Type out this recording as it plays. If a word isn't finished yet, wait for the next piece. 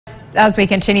As we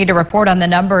continue to report on the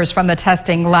numbers from the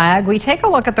testing lag, we take a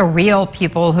look at the real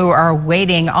people who are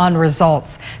waiting on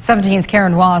results. 17's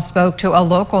Karen Hua spoke to a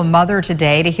local mother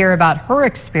today to hear about her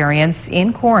experience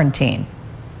in quarantine.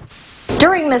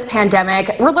 During this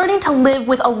pandemic, we're learning to live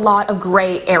with a lot of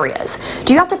gray areas.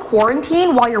 Do you have to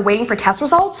quarantine while you're waiting for test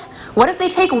results? What if they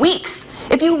take weeks?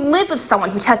 If you live with someone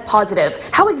who tests positive,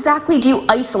 how exactly do you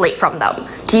isolate from them?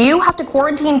 Do you have to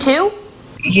quarantine too?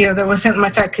 There wasn't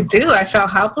much I could do. I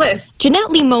felt helpless. Jeanette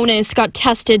Limonis got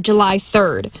tested July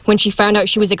 3rd when she found out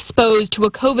she was exposed to a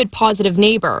COVID-positive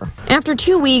neighbor. After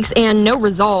 2 weeks and no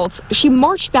results, she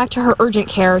marched back to her urgent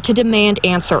care to demand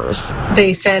answers.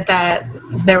 They said that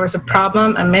there was a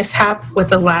problem, a mishap with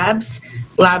the labs,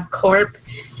 LabCorp,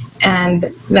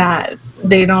 and that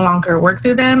they no longer work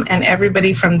through them, and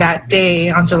everybody from that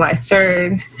day on July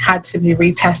 3rd had to be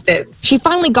retested. She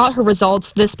finally got her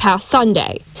results this past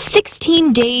Sunday,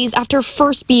 16 days after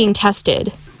first being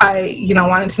tested. I,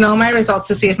 wanted to know my results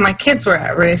to see if my kids were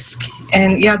at risk.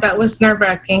 And yeah, that was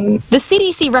nerve-wracking. The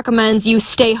CDC recommends you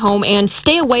stay home and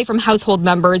stay away from household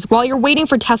members while you're waiting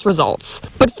for test results.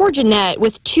 But for Jeanette,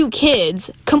 with 2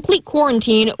 kids, complete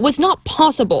quarantine was not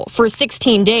possible for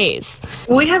 16 days.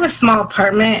 We have a small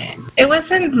apartment. It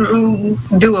wasn't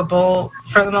doable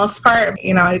for the most part.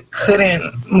 I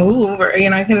couldn't move, or,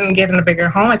 I couldn't get in a bigger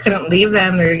home. I couldn't leave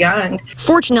them. They're young.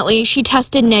 Fortunately, she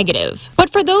tested negative. But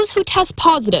for those who test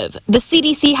positive, the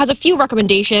CDC has a few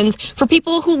recommendations for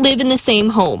people who live in the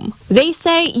same home. They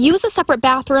say use a separate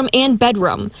bathroom and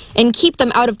bedroom and keep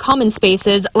them out of common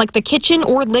spaces like the kitchen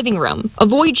or living room.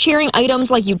 Avoid sharing items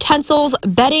like utensils,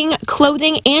 bedding,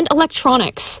 clothing, and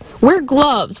electronics. Wear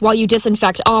gloves while you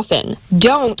disinfect often.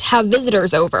 Don't have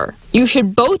visitors over. You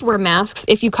should both wear masks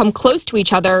if you come close to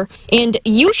each other, and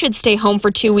you should stay home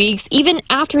for 2 weeks even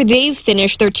after they've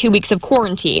finished their 2 weeks of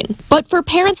quarantine. But for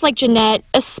parents like Jeanette,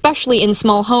 especially in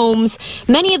small homes,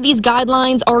 many of these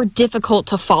guidelines are difficult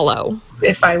to follow.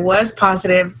 If I was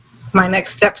positive, my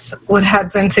next steps would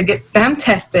have been to get them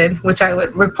tested, which I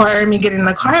would require me getting in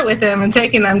the car with them and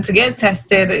taking them to get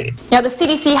tested. Now, the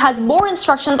CDC has more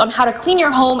instructions on how to clean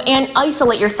your home and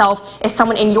isolate yourself if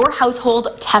someone in your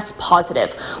household tests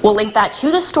positive. We'll link that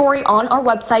to the story on our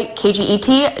website,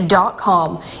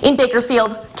 kget.com. In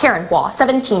Bakersfield, Karen Hua,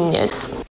 17 News.